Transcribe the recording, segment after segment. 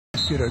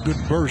get a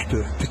good burst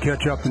to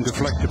catch up and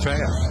deflect the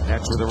pass.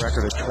 Nets with a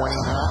record of 29.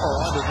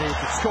 Oh, underneath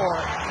to score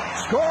it.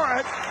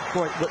 Score it!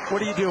 Boy, what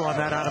do you do on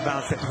that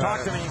out-of-bounds?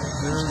 Talk to me.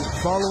 They're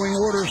following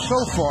orders so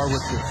far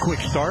with the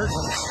quick start.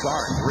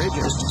 Start.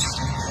 Bridges.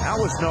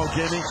 That was no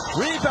Jimmy.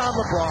 Rebound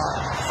LeBron.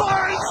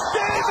 Finds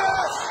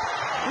Davis!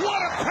 What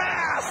a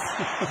pass!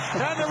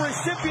 And the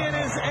recipient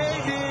is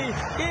AD.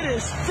 It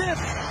is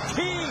 15-0.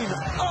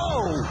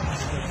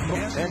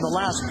 In the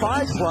last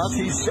 5+,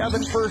 he's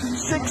 7 for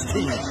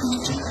 16.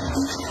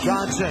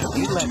 Johnson,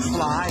 he lets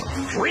fly.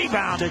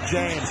 Rebounded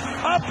James.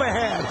 Up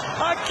ahead.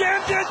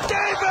 Again to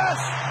Davis!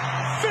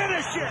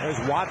 Finish it!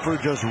 As Watford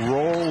just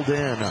rolled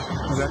in.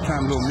 Well, that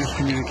time, a little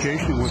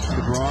miscommunication with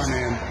LeBron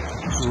and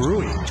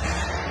Rui.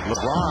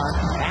 LeBron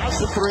has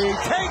the three,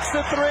 takes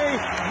the three,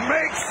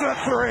 makes the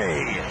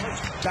three.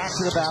 Back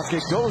to the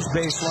basket, goes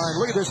baseline.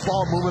 Look at this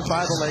ball movement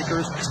by the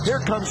Lakers. Here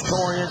comes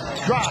Torian.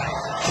 Drive,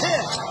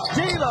 hit,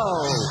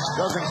 D'Lo.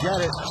 Doesn't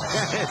get it.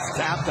 It's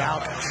tapped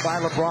out by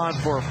LeBron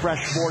for a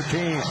fresh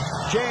 14.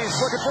 James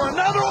looking for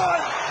another one.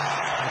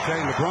 I'm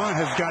saying LeBron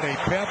has got a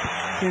pep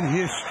in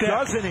his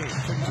step. Doesn't he?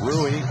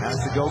 Rui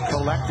has to go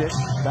collect it.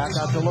 Back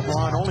out to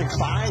LeBron. Only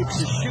 5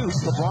 to shoot.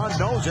 LeBron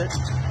knows it.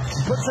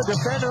 Puts the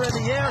defender in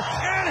the air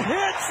and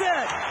hits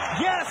it.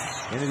 Yes.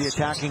 Into the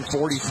attacking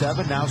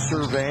 47. Now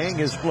surveying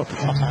is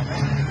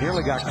LeBron.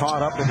 Nearly got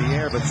caught up in the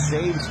air, but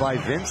saved by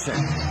Vincent.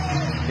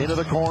 Into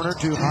the corner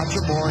to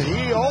Hachimura.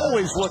 He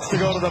always looks to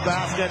go to the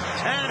basket,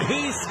 and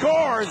he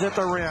scores at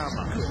the rim.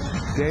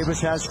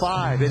 Davis has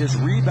 5. It is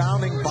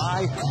rebounding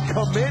by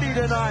committee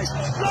tonight.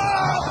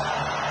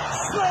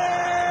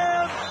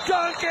 Slam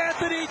dunk,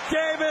 Anthony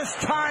Davis.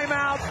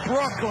 Timeout,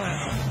 Brooklyn.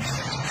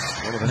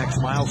 One of the next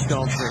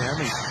milestones for him.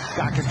 He's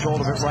got control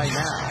of it right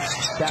now.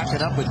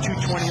 Backing up with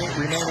 2:28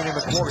 remaining in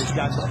the quarter. He's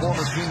got the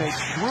former teammate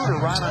Schroeder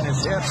right on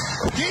his hip.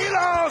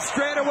 D'Lo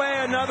straight away,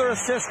 another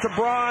assist to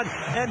Braun,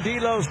 and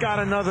D'Lo's got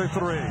another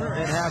 3.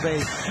 And have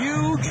a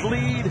huge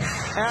lead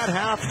at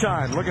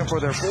halftime. Looking for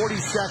their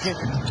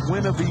 42nd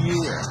win of the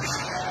year.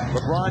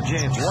 LeBron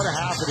James, what a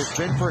half it has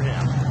been for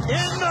him.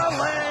 In the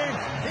lane,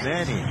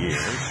 many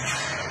years.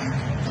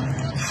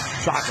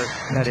 Soccer,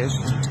 that is,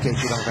 in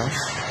case you don't know.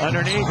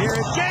 Underneath here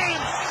is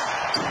James.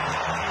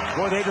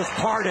 Boy, they just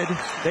parted.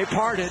 They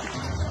parted.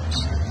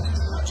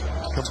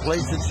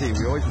 Complacency.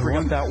 We always bring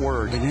up that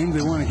word. The game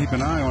they want to keep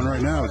an eye on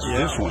right now is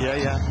this one.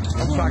 Yeah.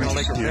 I'm talking to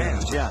Laker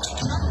fans. Yeah.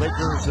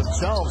 Lakers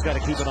themselves got to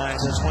keep an eye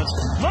on this one.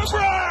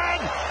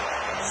 LeBron!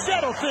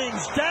 Settle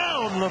things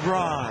down,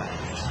 LeBron.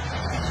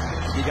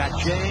 You got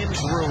James,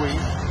 Rui,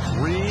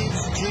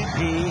 Reeves,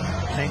 GP,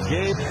 and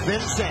Gabe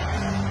Vincent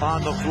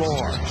on the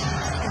floor.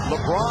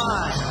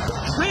 LeBron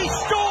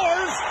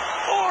restores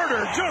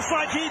order just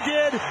like he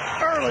did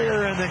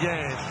earlier in the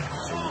game.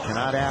 So you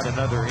cannot add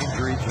another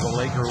injury to the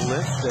Laker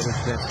list that has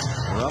been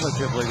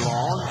relatively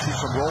long. See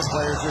some role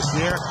players this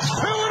year. 2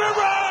 in a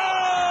row!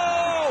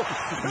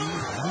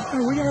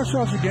 We got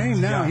ourselves a game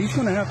now. He's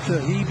going to have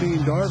to, he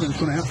being Darvin's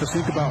going to have to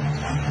think about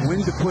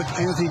when to put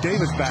Anthony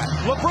Davis back.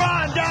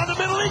 LeBron down the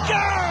middle he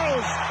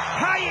goes!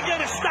 How are you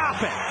going to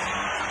stop it?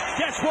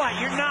 Guess what?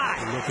 You're not.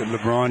 Look at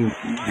LeBron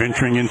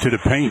venturing into the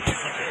paint.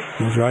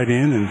 Goes right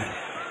in and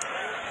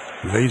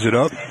lays it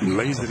up.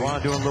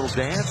 LeBron doing a little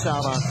dance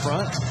out on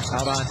front,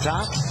 out on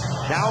top.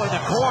 Now in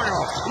the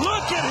corner.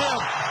 Look at him.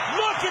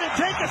 Look at him.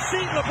 Take a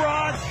seat,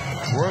 LeBron.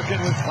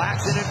 Working with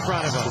Claxton in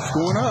front of him. It's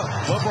going up.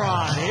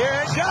 LeBron,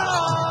 here it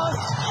goes.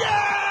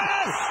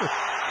 Yes!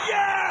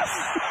 Yes!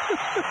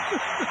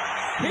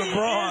 He is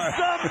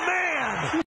the man.